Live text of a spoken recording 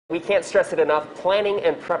We can't stress it enough. Planning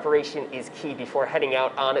and preparation is key before heading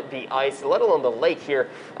out on the ice, let alone the lake here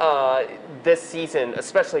this season,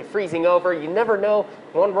 especially freezing over. You never know.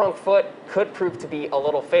 One wrong foot could prove to be a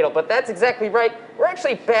little fatal. But that's exactly right. We're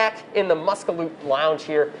actually back in the Muscaloot Lounge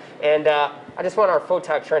here. And I just want our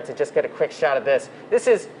photog Trent to just get a quick shot of this. This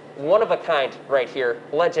is one of a kind right here.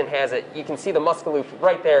 Legend has it. You can see the Muscaloot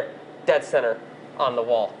right there, dead center on the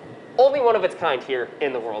wall. Only one of its kind here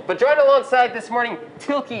in the world. But joined alongside this morning,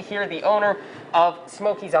 Tilke here, the owner of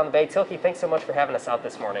Smokey's on the Bay. Tilke, thanks so much for having us out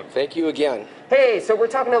this morning. Thank you again. Hey, so we're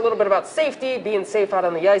talking a little bit about safety, being safe out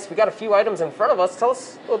on the ice. We got a few items in front of us. Tell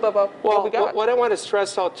us a little bit about what we got. What I want to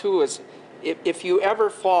stress out too is if you ever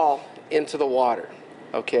fall into the water,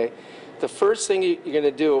 okay, the first thing you're going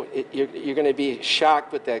to do, you're going to be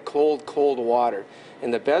shocked with that cold, cold water.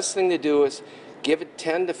 And the best thing to do is give it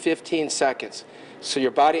 10 to 15 seconds. So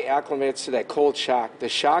your body acclimates to that cold shock. The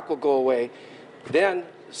shock will go away. Then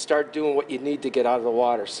start doing what you need to get out of the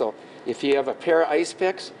water. So if you have a pair of ice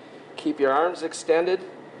picks, keep your arms extended.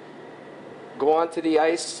 Go onto the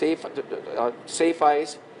ice, safe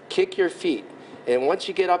ice. Kick your feet. And once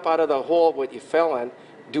you get up out of the hole what you fell in,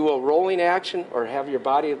 do a rolling action or have your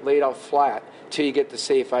body laid out flat till you get to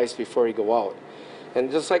safe ice before you go out.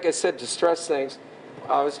 And just like I said, to stress things,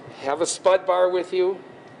 have a spud bar with you,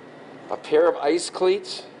 a pair of ice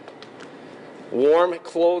cleats, warm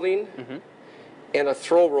clothing, and a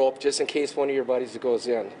throw rope just in case one of your buddies goes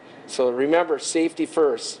in. So remember, safety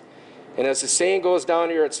first. And as the saying goes down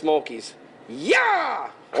here at Smokey's, yeah!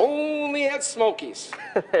 Only at Smokey's.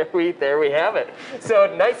 there we have it.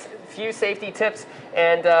 So nice few safety tips,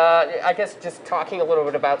 and I guess just talking a little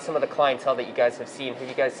bit about some of the clientele that you guys have seen. Have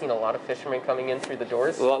you guys seen a lot of fishermen coming in through the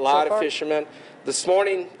doors? A lot of fishermen. This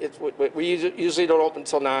morning, we usually don't open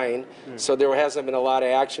until 9, so there hasn't been a lot of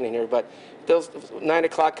action in here. But 9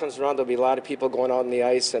 o'clock comes around, there'll be a lot of people going out on the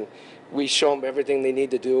ice, and we show them everything they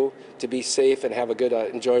need to do to be safe and have a good,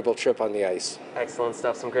 enjoyable trip on the ice. Excellent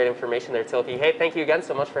stuff. Some great information there, Tilke. Hey, thank you again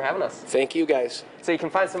so much for having us. Thank you, guys. So you can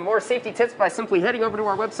find some more safety tips by simply heading over to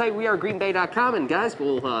our website, wearegreenbay.com. And guys,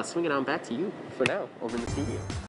 we'll swing it on back to you for now over in the studio.